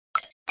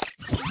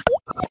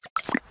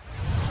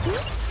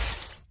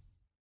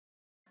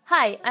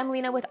Hi, I'm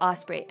Lena with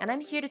Osprey, and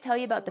I'm here to tell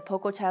you about the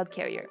Poco Child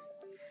Carrier.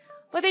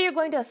 Whether you're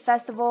going to a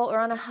festival or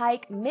on a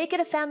hike, make it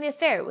a family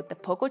affair with the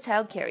Poco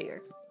Child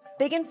Carrier.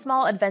 Big and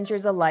small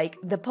adventures alike,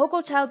 the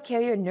Poco Child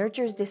Carrier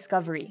nurtures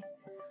discovery.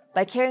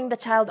 By carrying the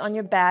child on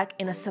your back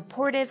in a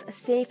supportive,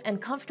 safe,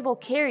 and comfortable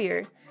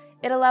carrier,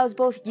 it allows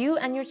both you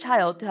and your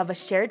child to have a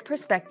shared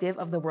perspective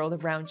of the world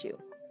around you.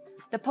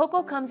 The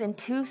Poco comes in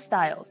two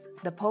styles,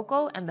 the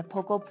Poco and the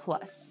Poco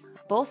Plus.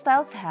 Both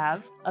styles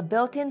have a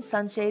built-in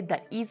sunshade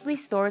that easily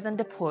stores and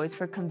deploys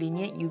for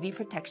convenient UV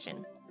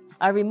protection,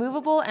 a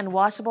removable and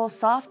washable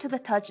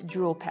soft-to-the-touch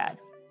drool pad,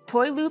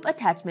 toy loop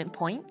attachment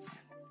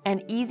points,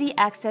 and easy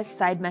access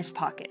side mesh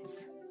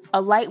pockets,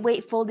 a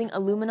lightweight folding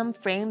aluminum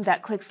frame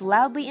that clicks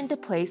loudly into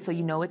place so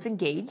you know it's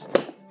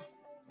engaged,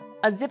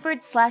 a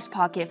zippered slash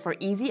pocket for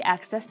easy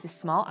access to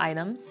small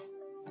items,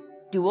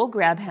 dual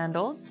grab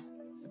handles,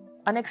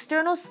 an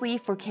external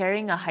sleeve for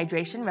carrying a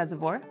hydration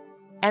reservoir,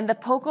 and the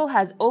Poco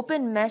has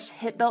open mesh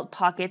hip belt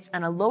pockets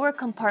and a lower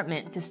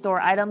compartment to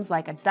store items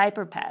like a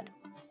diaper pad,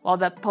 while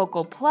the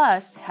Poco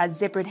Plus has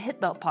zippered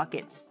hip belt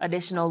pockets,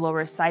 additional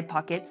lower side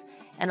pockets,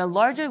 and a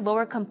larger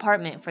lower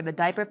compartment for the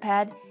diaper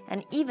pad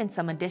and even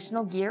some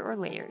additional gear or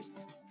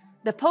layers.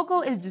 The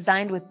Poco is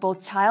designed with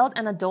both child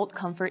and adult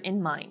comfort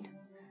in mind.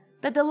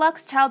 The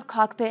deluxe child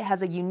cockpit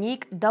has a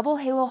unique double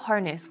halo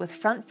harness with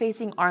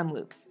front-facing arm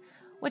loops,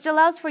 which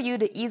allows for you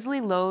to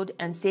easily load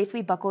and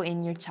safely buckle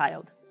in your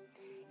child.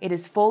 It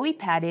is fully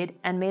padded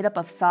and made up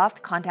of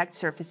soft contact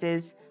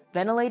surfaces,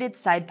 ventilated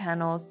side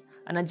panels,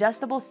 an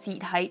adjustable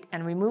seat height,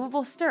 and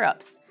removable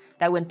stirrups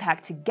that, when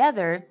packed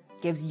together,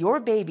 gives your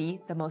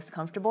baby the most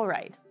comfortable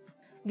ride.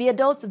 The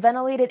adult's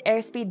ventilated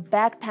airspeed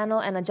back panel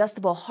and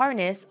adjustable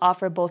harness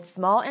offer both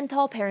small and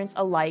tall parents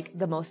alike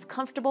the most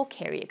comfortable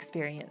carry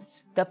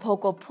experience. The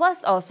Poco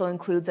Plus also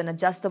includes an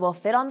adjustable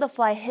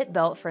fit-on-the-fly hip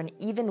belt for an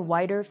even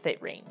wider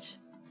fit range.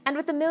 And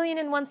with a million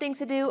and one things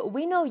to do,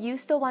 we know you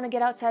still want to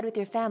get outside with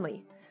your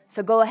family.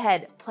 So go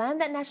ahead, plan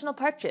that national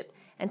park trip,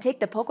 and take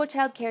the Poco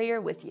Child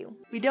Carrier with you.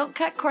 We don't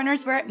cut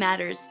corners where it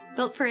matters.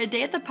 Built for a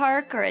day at the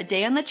park or a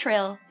day on the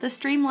trail, the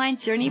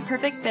streamlined Journey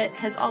Perfectfit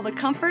has all the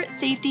comfort,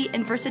 safety,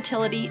 and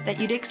versatility that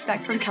you'd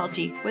expect from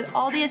Kelty, with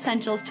all the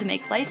essentials to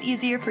make life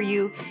easier for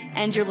you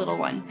and your little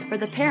one. For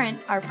the parent,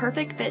 our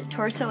Perfectfit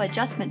torso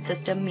adjustment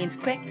system means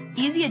quick,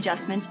 easy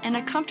adjustments and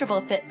a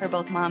comfortable fit for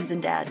both moms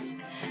and dads.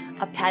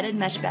 A padded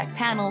mesh back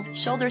panel,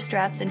 shoulder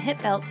straps, and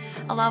hip belt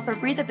allow for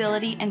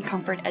breathability and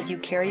comfort as you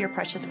carry your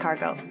precious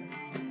cargo.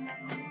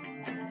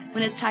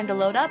 When it's time to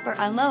load up or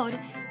unload,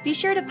 be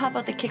sure to pop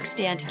out the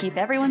kickstand to keep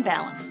everyone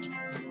balanced.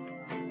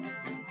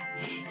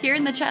 Here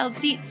in the child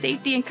seat,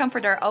 safety and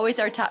comfort are always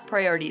our top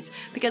priorities,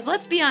 because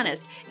let's be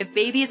honest, if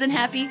baby isn't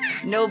happy,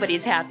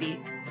 nobody's happy.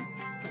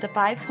 The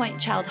 5-point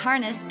child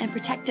harness and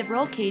protective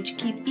roll cage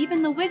keep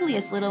even the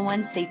wiggliest little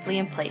ones safely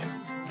in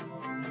place,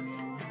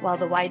 while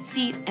the wide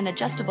seat and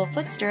adjustable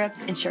foot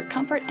stirrups ensure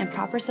comfort and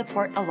proper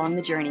support along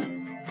the journey.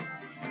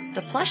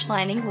 The plush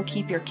lining will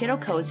keep your kiddo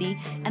cozy,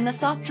 and the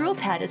soft drool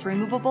pad is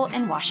removable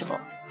and washable.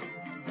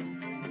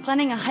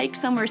 Planning a hike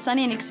somewhere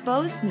sunny and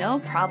exposed? No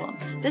problem.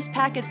 This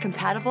pack is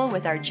compatible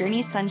with our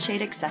Journey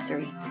Sunshade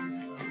accessory.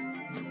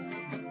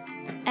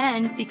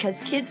 And because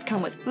kids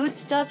come with food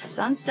stuff,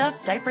 sun stuff,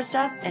 diaper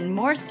stuff, and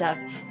more stuff,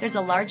 there's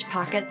a large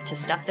pocket to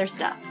stuff their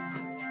stuff.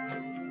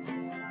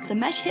 The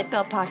mesh hip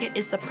belt pocket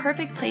is the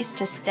perfect place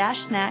to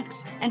stash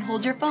snacks and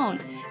hold your phone,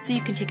 so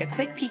you can take a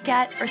quick peek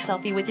at or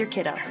selfie with your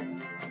kiddo.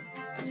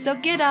 So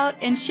get out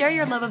and share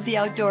your love of the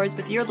outdoors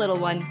with your little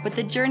one with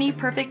the Journey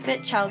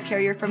Perfectfit Child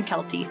Carrier from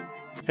Kelty.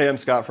 Hey, I'm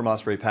Scott from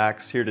Osprey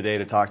Packs, here today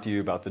to talk to you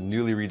about the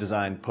newly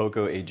redesigned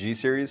Poco AG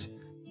series.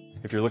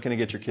 If you're looking to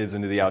get your kids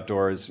into the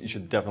outdoors, you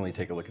should definitely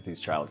take a look at these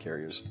child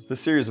carriers.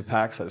 This series of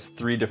packs has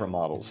 3 different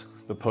models: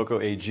 the Poco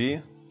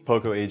AG,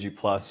 Poco AG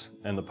Plus,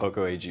 and the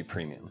Poco AG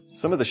Premium.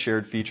 Some of the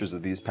shared features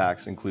of these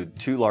packs include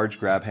 2 large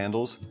grab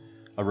handles,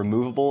 a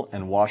removable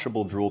and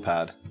washable drool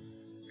pad,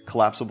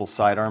 collapsible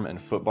sidearm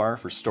and foot bar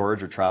for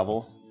storage or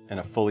travel, and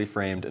a fully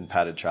framed and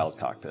padded child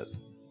cockpit.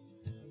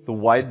 The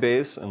wide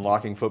base and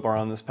locking foot bar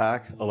on this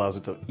pack allows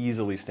it to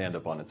easily stand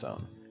up on its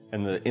own,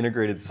 and the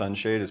integrated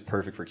sunshade is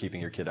perfect for keeping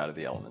your kid out of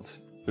the elements.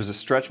 There's a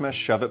stretch mesh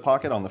shove-it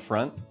pocket on the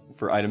front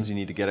for items you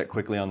need to get at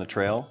quickly on the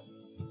trail,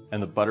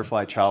 and the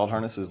butterfly child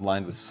harness is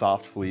lined with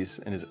soft fleece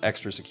and is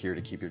extra secure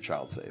to keep your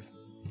child safe.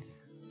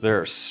 There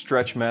are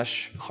stretch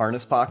mesh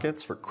harness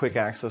pockets for quick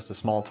access to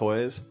small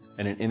toys,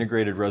 and an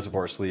integrated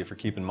reservoir sleeve for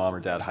keeping mom or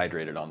dad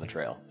hydrated on the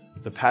trail.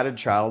 The padded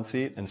child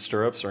seat and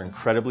stirrups are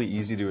incredibly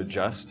easy to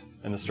adjust,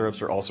 and the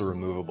stirrups are also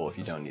removable if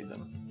you don't need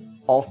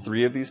them. All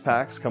 3 of these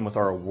packs come with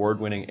our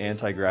award-winning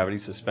anti-gravity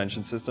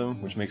suspension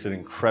system, which makes it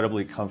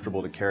incredibly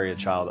comfortable to carry a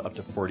child up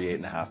to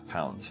 48.5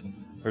 pounds.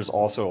 There's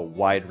also a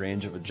wide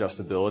range of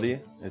adjustability.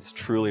 It's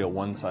truly a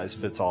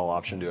one-size-fits-all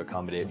option to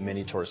accommodate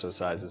many torso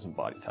sizes and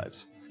body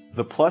types.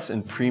 The Plus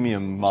and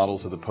Premium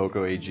models of the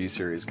Poco AG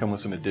series come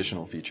with some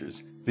additional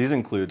features. These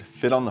include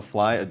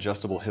fit-on-the-fly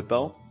adjustable hip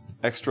belt,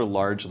 extra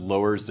large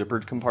lower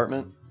zippered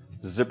compartment,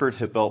 zippered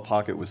hip belt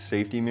pocket with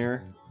safety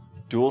mirror,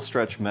 dual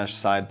stretch mesh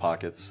side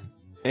pockets,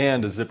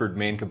 and a zippered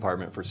main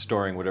compartment for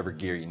storing whatever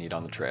gear you need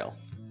on the trail.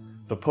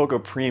 The Poco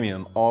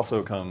Premium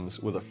also comes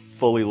with a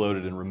fully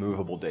loaded and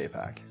removable day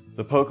pack.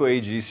 The Poco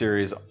AG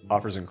series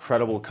offers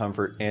incredible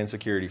comfort and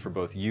security for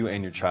both you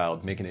and your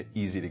child, making it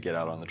easy to get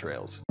out on the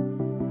trails.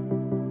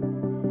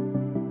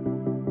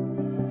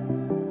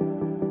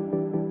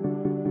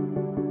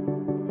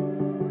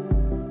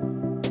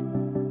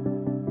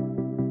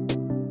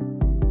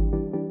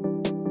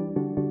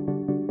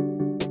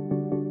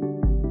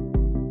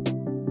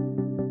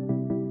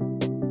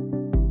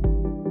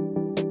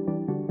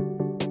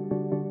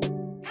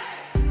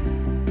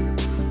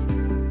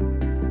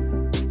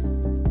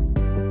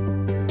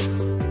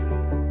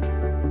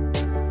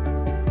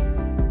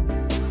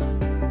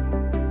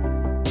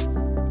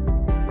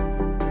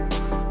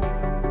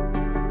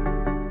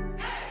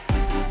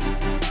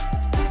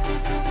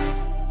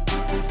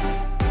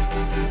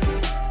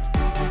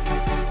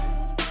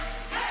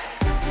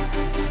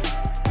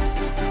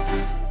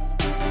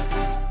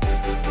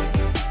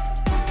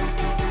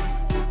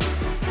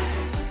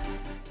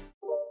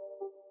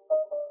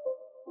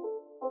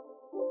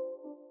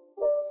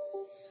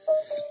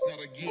 It's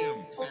not a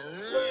game, it's a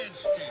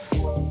rich thing.